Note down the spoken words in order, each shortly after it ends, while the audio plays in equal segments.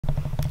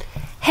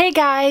Hey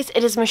guys,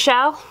 it is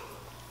Michelle.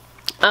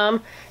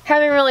 Haven't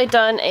really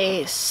done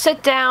a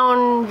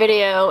sit-down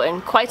video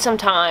in quite some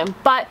time,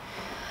 but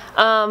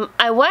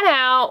I went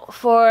out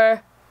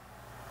for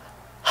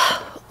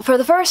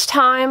the first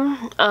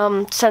time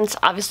since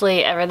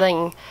obviously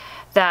everything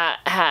that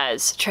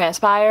has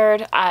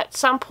transpired. At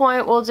some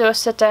point we'll do a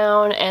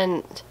sit-down,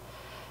 and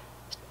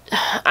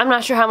I'm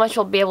not sure how much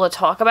we'll be able to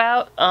talk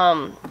about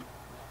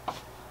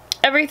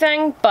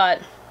everything,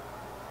 but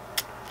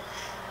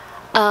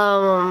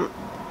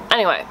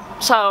anyway,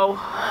 so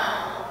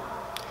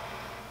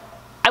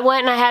I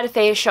went and I had a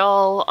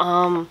facial.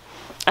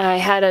 I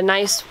had a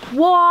nice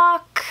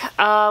walk,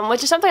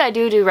 which is something I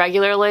do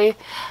regularly,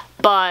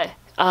 but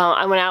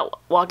I went out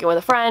walking with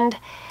a friend,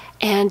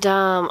 and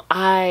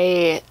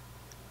I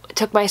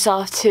took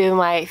myself to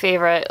my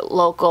favorite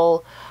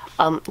local,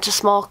 just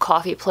small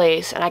coffee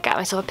place, and I got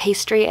myself a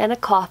pastry and a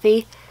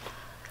coffee.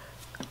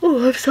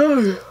 Oh, I'm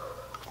sorry.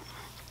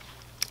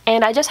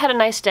 And I just had a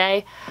nice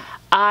day.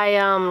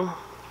 I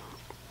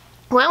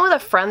went with a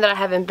friend that I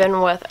haven't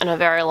been with in a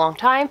very long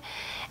time,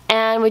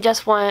 and we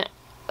just went,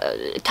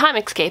 time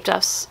escaped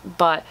us,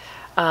 but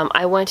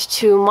I went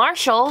to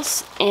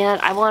Marshall's, and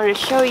I wanted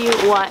to show you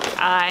what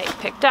I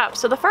picked up.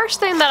 So the first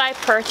thing that I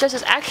purchased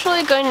is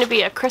actually going to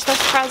be a Christmas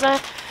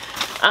present.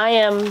 I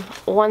am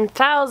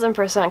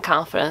 1000%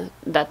 confident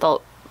that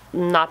they'll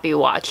not be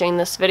watching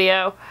this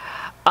video,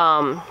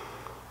 but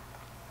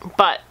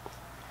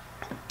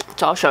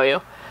so I'll show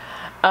you.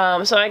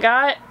 So I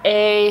got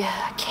a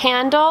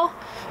candle,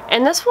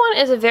 and this one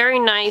is a very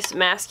nice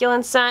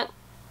masculine scent.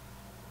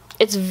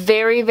 It's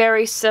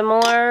very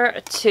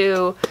similar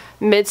to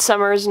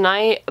Midsummer's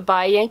Night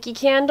by Yankee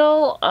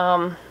Candle.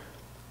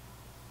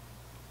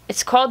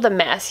 It's called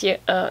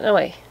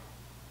the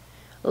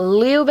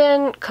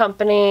Lubin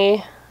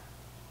Company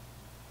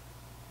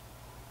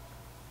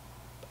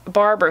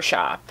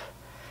Barbershop.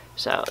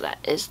 So that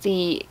is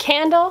the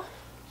candle.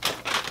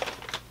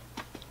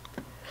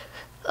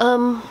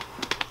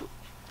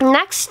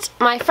 Next,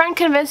 my friend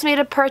convinced me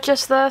to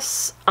purchase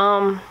this.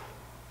 Honestly,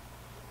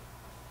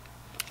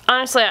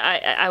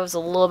 I was a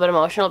little bit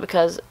emotional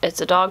because it's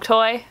a dog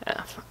toy.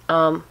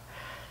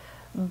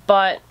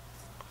 But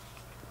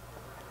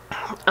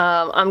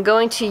I'm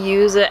going to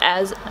use it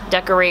as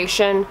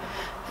decoration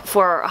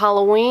for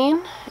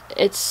Halloween.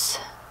 It's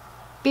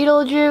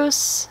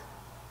Beetlejuice.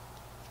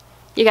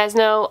 You guys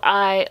know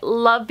I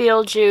love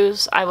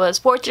Beetlejuice. I was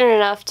fortunate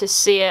enough to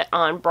see it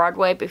on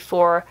Broadway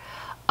before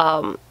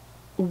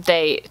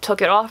they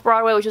took it off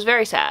Broadway, which was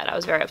very sad. I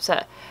was very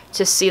upset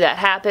to see that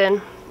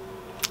happen.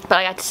 But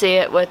I got to see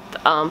it with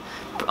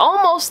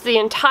almost the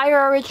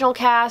entire original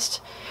cast.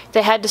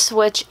 They had to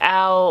switch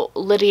out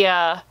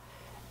Lydia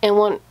and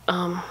one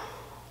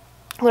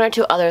or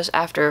two others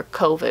after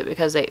COVID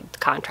because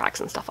contracts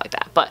and stuff like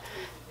that. But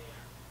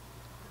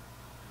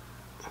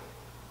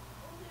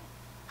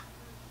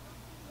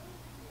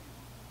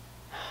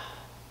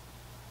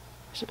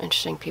there's some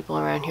interesting people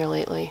around here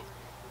lately.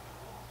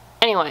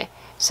 Anyway,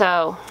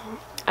 so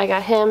I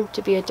got him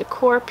to be a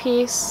decor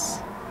piece.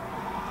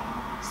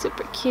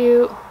 Super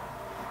cute.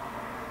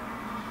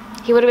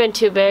 He would have been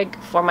too big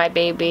for my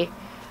baby.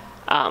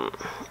 I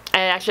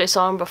actually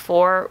saw him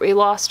before we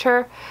lost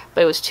her,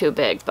 but it was too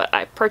big. But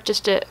I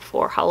purchased it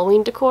for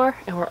Halloween decor,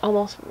 and we're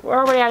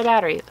already out of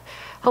battery.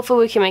 Hopefully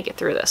we can make it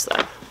through this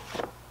though.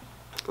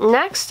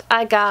 Next,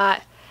 I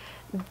got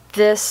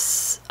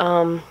this.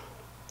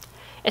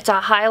 It's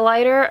a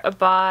highlighter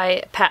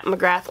by Pat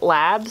McGrath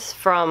Labs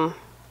from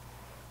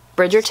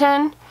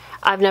Bridgerton.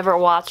 I've never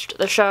watched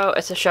the show.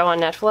 It's a show on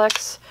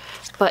Netflix.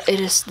 But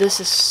this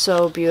is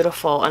so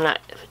beautiful, and I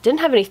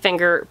didn't have any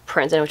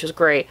fingerprints in it, which was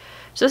great.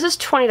 So this is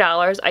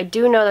 $20. I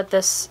do know that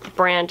this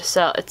brand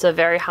it's a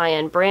very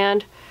high-end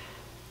brand.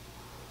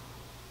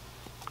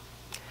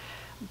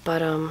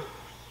 But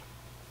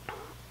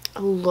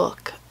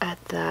look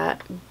at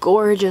that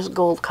gorgeous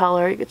gold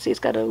color. You can see it's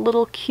got a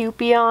little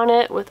Cupid on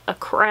it with a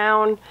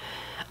crown.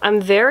 I'm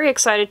very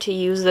excited to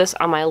use this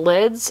on my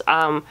lids.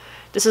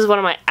 This is one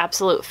of my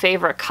absolute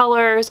favorite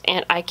colors,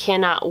 and I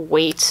cannot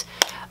wait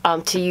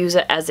to use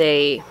it as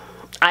a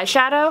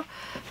eyeshadow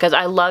because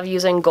I love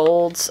using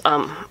golds.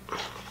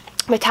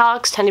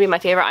 Metallics tend to be my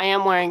favorite. I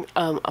am wearing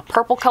a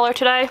purple color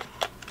today,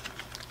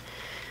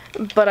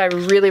 but I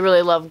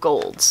really love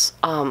golds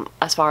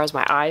as far as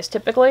my eyes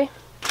typically.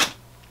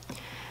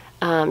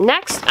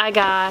 Next, I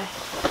got,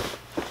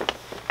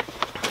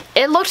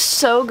 it looked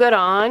so good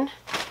on,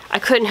 I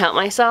couldn't help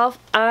myself.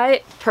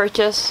 I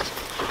purchased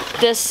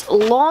this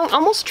long,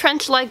 almost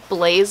trench-like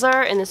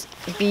blazer in this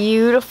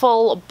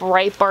beautiful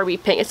bright Barbie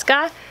pink. It's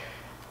got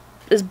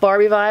this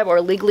Barbie vibe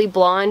or Legally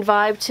Blonde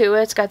vibe to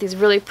it. It's got these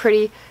really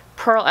pretty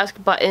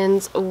pearl-esque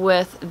buttons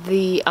with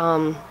the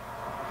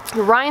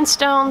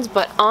rhinestones,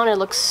 but on it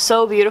looks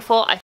so beautiful. I